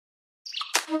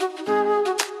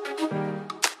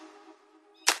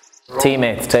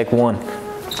Teammates, take one.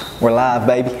 We're live,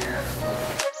 baby.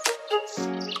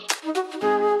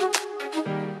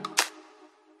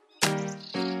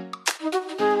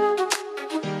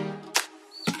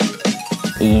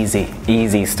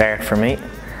 Easy start for me.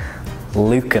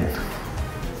 Lucan.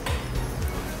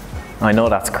 I know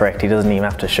that's correct, he doesn't even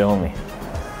have to show me.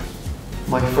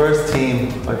 My first team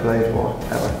I played for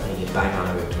ever. You bang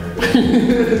on it.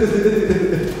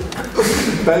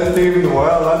 Best team in the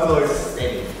world, that's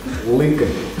like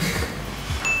Lucan.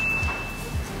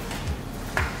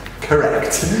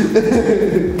 correct.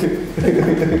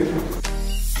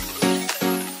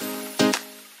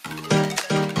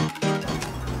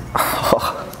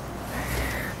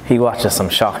 He watches some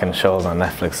shocking shows on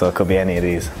Netflix, so it could be any of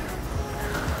these.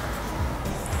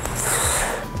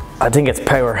 I think it's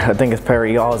Power.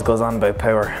 He always goes on about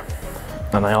Power.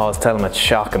 And I always tell him it's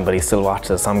shocking, but he still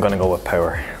watches, so I'm gonna go with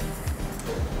Power.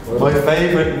 My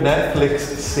favourite Netflix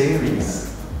series.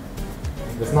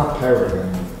 If it's not Power,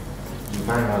 then you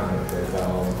bang on it.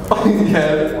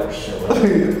 Yeah. Watch show.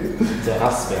 It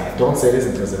has to be. Don't say it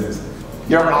isn't because it is.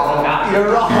 You're wrong.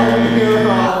 You're wrong. You're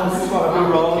wrong. This is what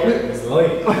I'm wrong. It's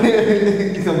like.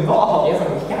 He's a ball. You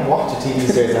can't watch a TV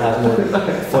series that has more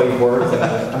than 5 words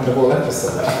and the whole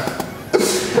episode.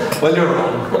 Well, you're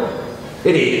wrong.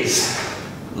 It is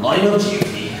Line of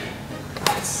Duty.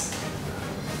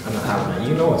 I'm not having it.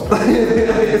 You know it's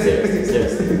perfect.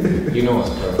 Seriously. You know it's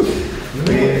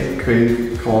perfect.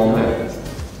 Creed, Caoimhin.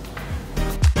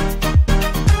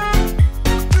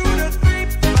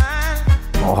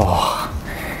 Oh,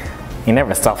 he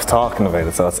never stops talking about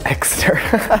it, so it's Exeter.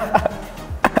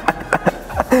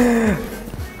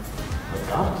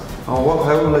 Oh,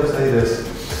 how will I say this?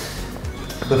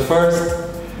 The first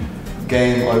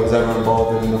game I was ever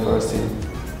involved in the first team.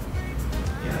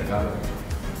 Yeah, I got it.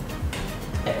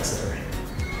 Exeter.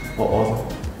 What was it?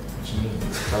 What do you mean?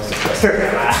 That was the question.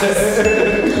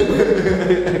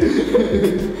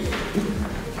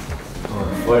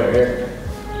 Oh, fire here.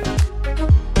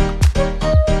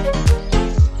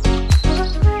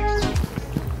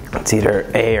 It's either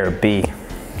A or B.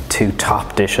 2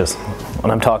 top dishes.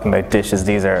 When I'm talking about dishes,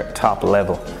 these are top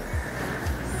level.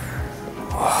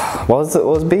 What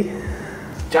was B?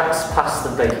 Jack's pasta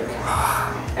bake.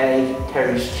 A.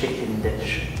 Terry's chicken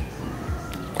dish.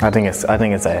 I think it's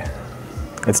A.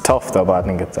 It's tough though, but I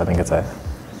think it's A.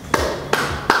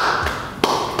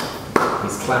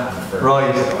 He's clapping for Right.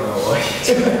 I don't know why.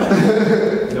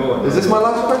 No one. Is this my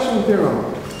last question,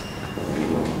 Kieran?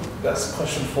 That's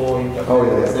question 4. Oh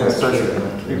yeah, It's next sorry.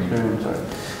 Kieran. Sorry.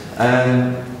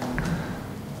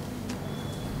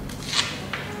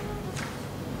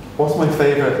 What's my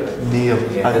favourite meal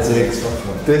Yeah, at this is Ziggs? a tough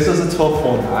one. This is a tough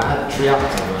one. I had 3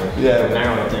 options, right? Yeah. But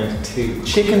now I'm down to 2.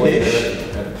 Chicken Quite dish.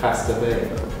 good. And pasta bake.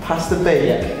 Pasta bake.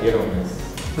 Yeah, you know this.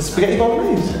 The spaghetti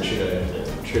bolognese.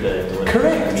 True that.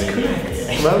 Correct.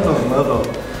 Yeah. Well done.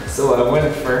 So I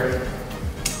went for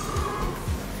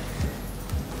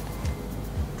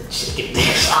the chicken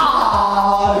dish.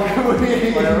 Ah,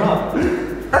 Went wrong.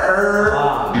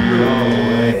 No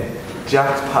way.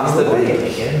 Jack's pasta bake.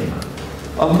 Again, man.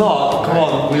 I'm not. Come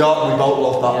on, we both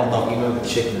love that one. You know the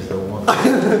chicken is the one.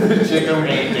 The chicken.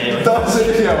 That's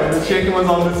it. Yeah, when the chicken was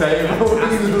on the table,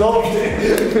 we loved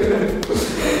it.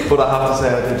 But I have to say,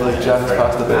 I did like Jack's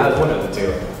pasta That was bake. one of the 2.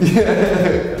 Yeah.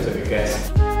 That's a good guess.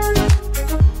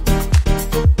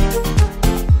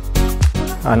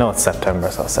 I know it's September,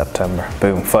 so September.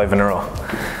 Boom, 5 in a row.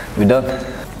 We done?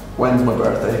 When's my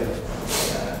birthday?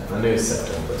 Yeah, I knew it was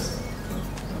September.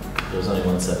 There was only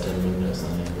one September, and there was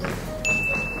only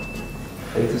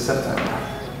 8th of September.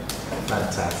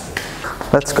 fantastic.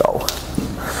 Let's go.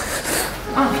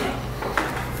 Okay.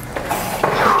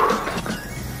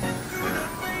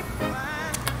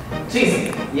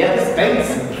 Jesus, yeah, it's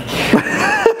bouncing.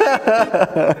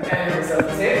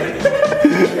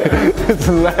 It's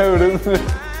loud, isn't it?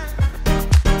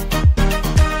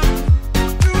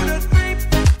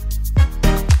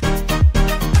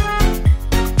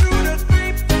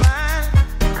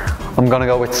 I'm gonna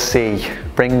go with C.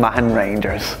 Bring Mahon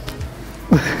Rangers.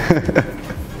 That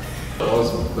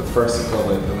was the first club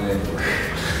I played.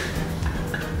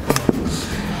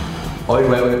 I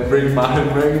went with Bring Mahon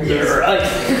Rangers. You're right.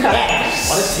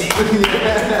 What a team.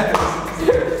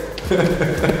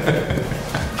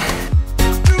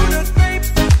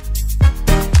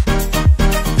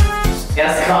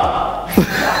 Yes, Carl.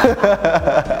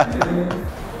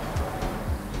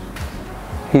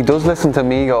 He does listen to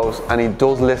Migos and he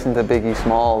does listen to Biggie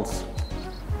Smalls.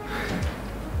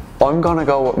 I'm gonna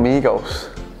go with Migos.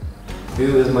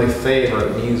 Who is my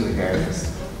favourite music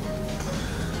artist?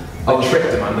 I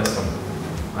tricked him on this one.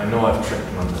 I know I've tricked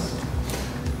him on this one.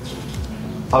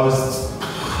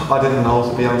 I didn't know,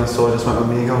 to be honest, so I just went with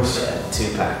Migos. Yeah,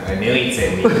 Tupac. I knew he'd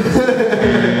say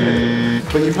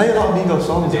Migos. But you play a lot of Migos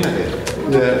songs, didn't you?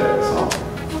 Yeah, so.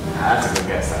 That's a good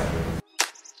guess, that.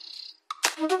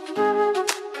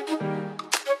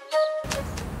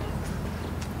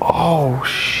 Oh,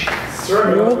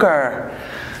 sugar.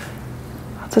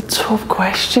 That's a tough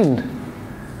question.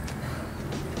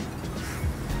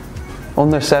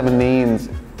 Under 17s,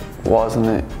 wasn't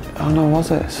it? Oh no, was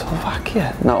it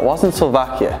Slovakia? No, it wasn't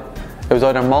Slovakia. It was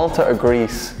either Malta or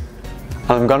Greece.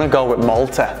 And I'm gonna go with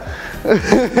Malta.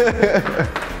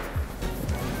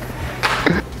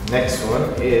 Next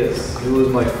one is, who was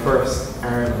my first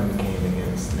Ireland game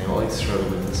against? Now I struggle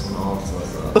with this one also.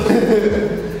 So.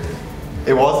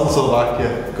 It wasn't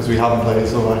Slovakia, because we haven't played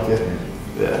Slovakia.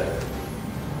 Yeah.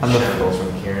 And the goes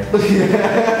from Kieran.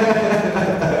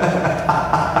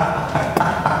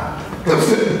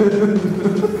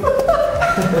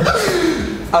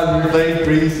 And we played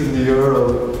Greece in the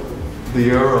Euros.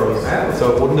 Yeah.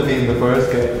 So it wouldn't have been the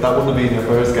first game. That wouldn't have been your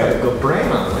first game. Good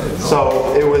brain on it.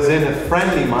 So it was in a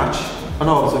friendly match. Oh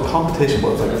no, it was a competition, but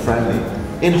it was like a friendly.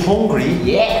 In Hungary.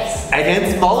 Yes!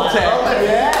 Against Malta.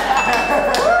 Yeah!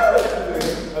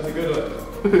 That's a good one.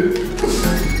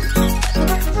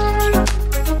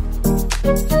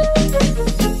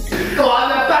 Go on,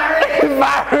 Barry!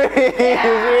 Barry!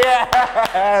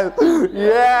 Yes!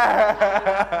 Yeah!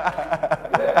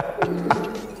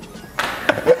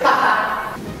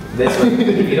 This one,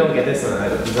 if you don't get this one,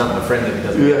 he's not my friend if he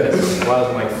doesn't get this one. What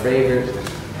was my favourite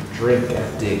drink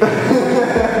at Dig?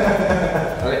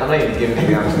 I'm not even giving you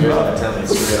the answer, you're going to tell me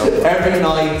straight up. Every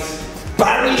night.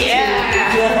 Barry!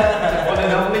 Yeah! One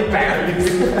and only Barry!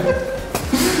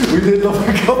 We did love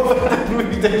a couple. We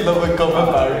did love a couple of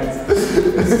Barrys.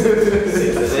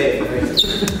 6 to 8.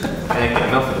 I ain't get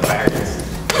enough of the Barrys.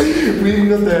 We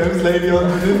got the house lady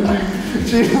on, didn't she?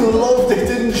 She loved it,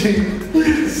 didn't she?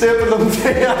 Sipping them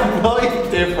day and night,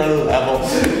 different level. I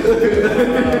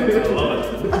love it.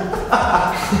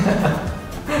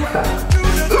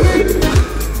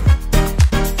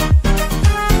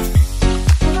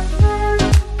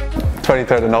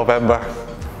 23rd of November.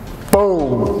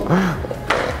 Boom!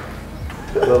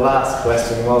 The last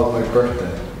question was my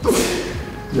birthday.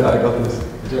 Yeah, I got this.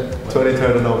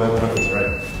 23rd of November. That's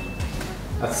right.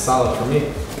 That's solid for me.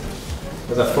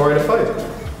 Was that 4 out of 5?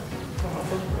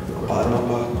 Not bad, not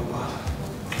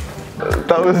bad.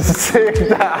 That was sick,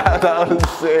 that was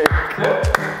sick.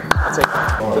 I'll take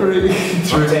 4. 3.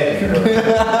 I'm taking it.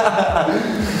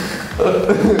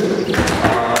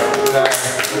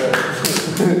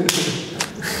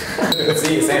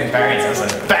 See you saying Barry's, I was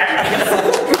like, Barry!